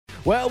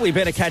Well, we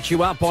better catch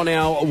you up on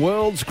our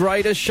world's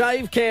greatest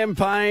shave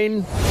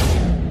campaign.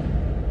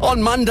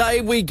 On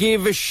Monday, we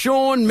give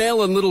Sean,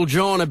 Mel and Little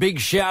John a big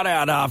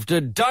shout-out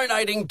after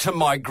donating to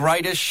My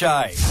Greatest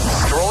Shave.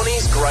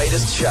 Strawny's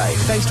Greatest Shave.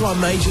 Thanks to our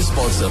major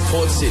sponsor,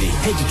 Port City.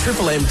 Head to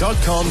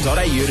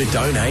triplem.com.au to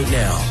donate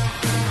now.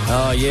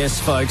 Oh, yes,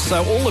 folks.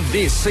 So all of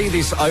this, see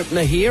this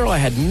opener here? I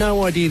had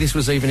no idea this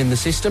was even in the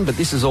system, but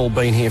this has all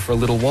been here for a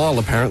little while,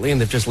 apparently,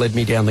 and they've just led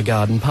me down the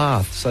garden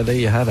path. So there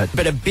you have it.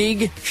 But a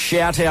big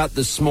shout-out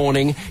this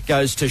morning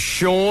goes to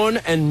Sean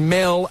and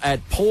Mel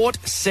at Port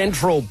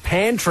Central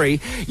Pantry.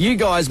 You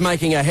guys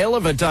making a hell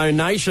of a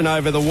donation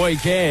over the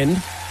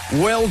weekend.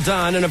 Well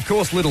done. And, of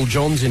course, Little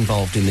John's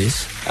involved in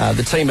this.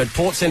 The team at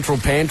Port Central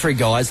Pantry,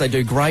 guys, they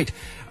do great,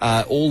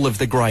 all of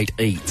the great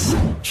eats.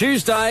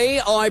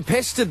 Tuesday, I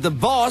pestered the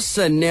boss,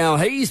 and now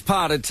he's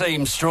part of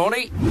Team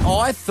Strawny.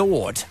 I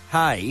thought,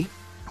 hey,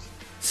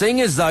 seeing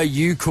as though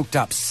you cooked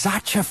up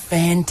such a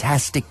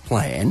fantastic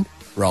plan,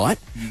 right,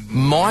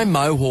 my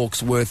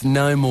mohawk's worth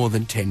no more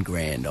than 10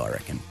 grand, I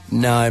reckon.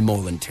 No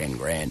more than 10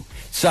 grand.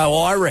 So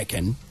I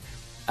reckon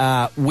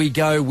we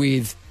go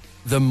with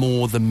the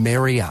more the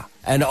merrier.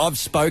 And I've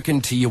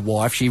spoken to your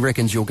wife. She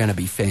reckons you're going to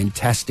be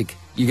fantastic.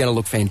 You're going to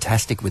look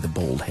fantastic with a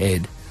bald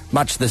head.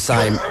 Much the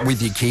same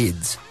with your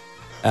kids.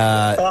 They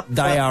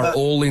are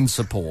all in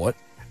support.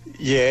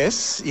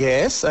 Yes,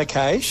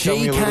 okay.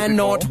 She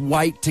cannot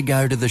wait to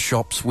go to the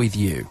shops with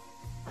you.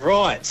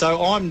 Right,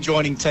 so I'm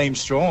joining Team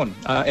Strawn,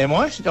 am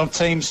I? I'm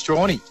Team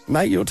Strawny.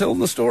 Mate, you're telling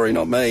the story,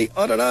 not me.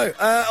 I don't know.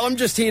 I'm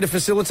just here to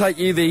facilitate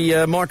you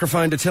the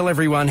microphone to tell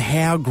everyone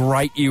how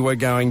great you are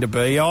going to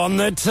be on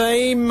the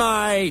team,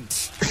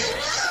 mate.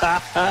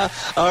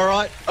 All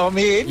right, I'm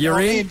in. You're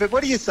in? But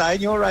what are you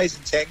saying? You're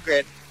raising 10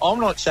 grand.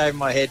 I'm not shaving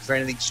my head for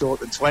anything short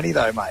than 20,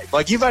 though, mate.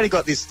 Like, you've only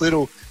got this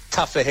little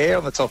tuft of hair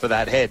on the top of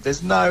that head.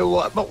 There's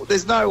no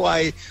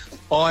way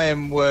I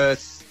am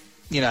worth,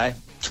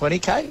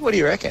 20K? What do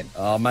you reckon?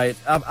 Oh, mate,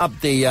 up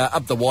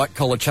the white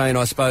collar chain,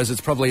 I suppose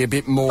it's probably a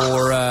bit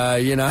more,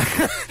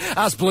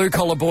 us blue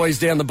collar boys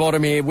down the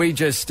bottom here. We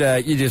just, we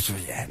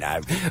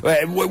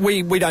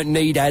don't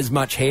need as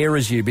much hair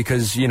as you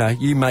because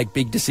you make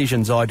big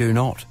decisions. I do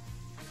not.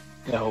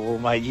 Oh, well,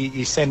 mate,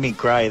 you send me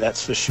grey,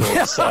 that's for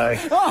sure. So,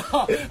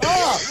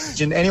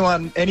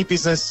 any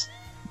business,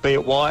 be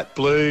it white,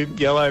 blue,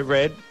 yellow,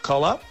 red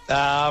collar,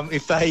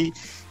 if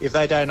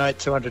they donate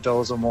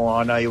 $200 or more,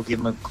 I know you'll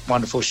give them a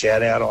wonderful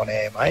shout-out on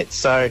air, mate.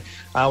 So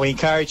we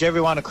encourage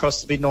everyone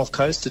across the Mid-North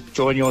Coast to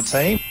join your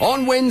team.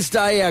 On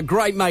Wednesday, our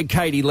great mate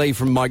Katie Lee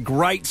from my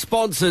great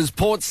sponsors,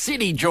 Port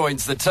City,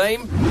 joins the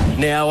team.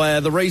 Now,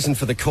 the reason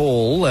for the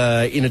call,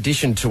 in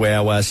addition to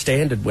our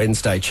standard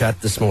Wednesday chat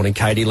this morning,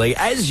 Katie Lee,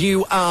 as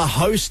you are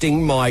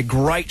hosting my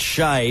great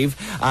shave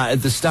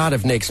at the start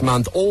of next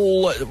month,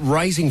 all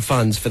raising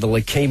funds for the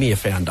Leukemia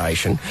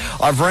Foundation,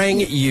 I've rang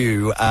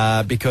you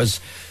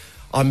because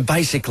I'm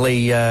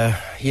basically,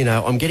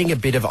 I'm getting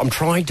I'm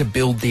trying to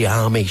build the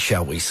army,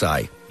 shall we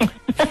say.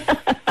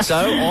 So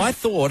I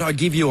thought I'd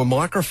give you a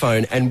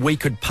microphone and we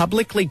could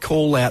publicly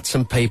call out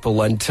some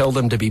people and tell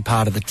them to be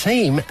part of the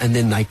team and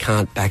then they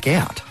can't back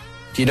out.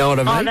 Do you know what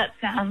I mean? Oh, that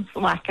sounds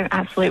like an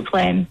absolute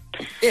plan.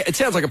 Yeah, it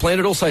sounds like a plan.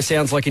 It also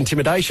sounds like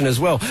intimidation as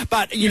well.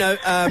 But,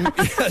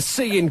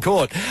 see you in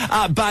court.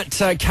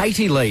 But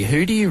Katie Lee,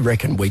 who do you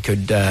reckon we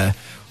could, get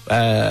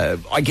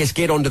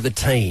onto the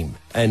team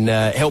and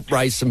help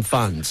raise some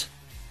funds?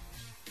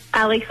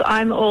 Alex,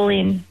 I'm all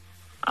in.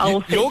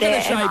 You're going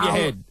to shave your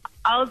head.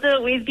 I'll do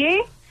it with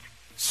you.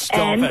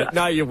 Stop it.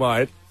 No, you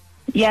won't.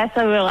 Yes,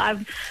 I will.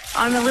 I'm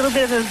a little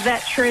bit of a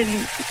veteran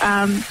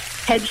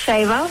head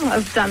shaver.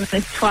 I've done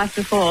this twice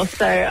before,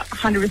 so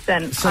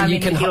 100%. So I'm you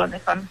in can with you on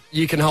this one.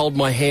 You can hold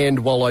my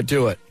hand while I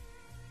do it.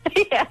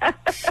 Yeah.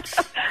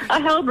 I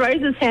held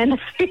Rose's hand a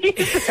few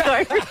years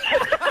ago.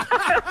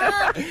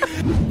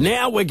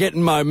 Now we're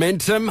getting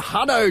momentum.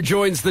 Hutto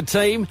joins the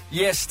team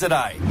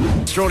yesterday.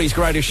 Strawny's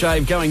Greatest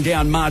Shave going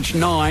down March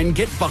 9.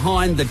 Get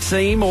behind the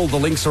team. All the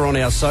links are on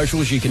our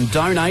socials. You can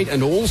donate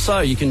and also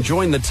you can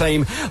join the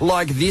team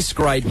like this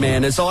great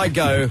man as I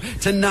go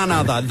to none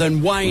other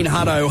than Wayne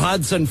Hutto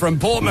Hudson from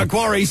Port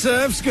Macquarie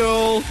Surf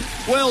School.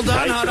 Well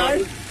done,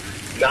 Hutto.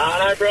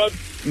 No, bro.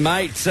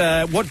 Mate,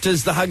 what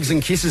does the hugs and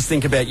kisses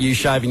think about you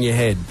shaving your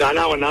head?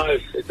 No one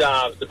knows. It's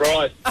a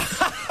surprise.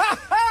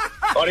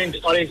 I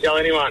didn't tell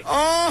anyone.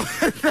 Oh,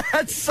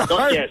 that's so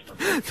Yeah.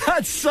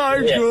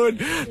 good.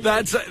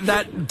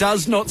 That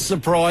does not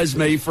surprise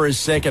me for a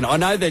second. I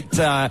know that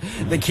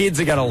the kids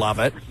are going to love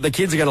it.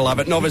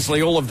 And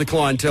obviously all of the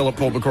clientele at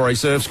Port Macquarie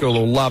Surf School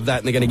will love that,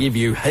 and they're going to give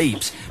you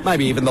heaps.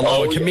 Maybe even the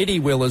lower committee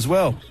will as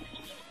well.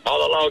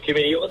 Oh, the lower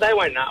committee. Well, they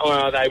won't know.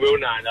 Well, they will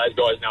know. Those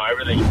guys know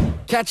everything.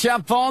 Catch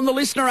up on the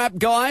listener app,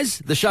 guys.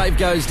 The shave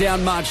goes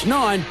down March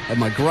 9 at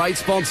my great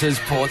sponsors,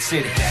 Port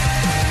City.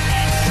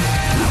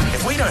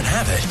 If we don't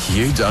have it,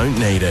 you don't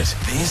need it.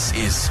 This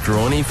is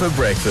Strawny for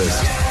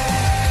breakfast.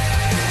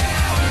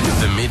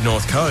 The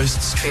Mid-North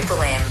Coast's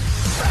Triple M.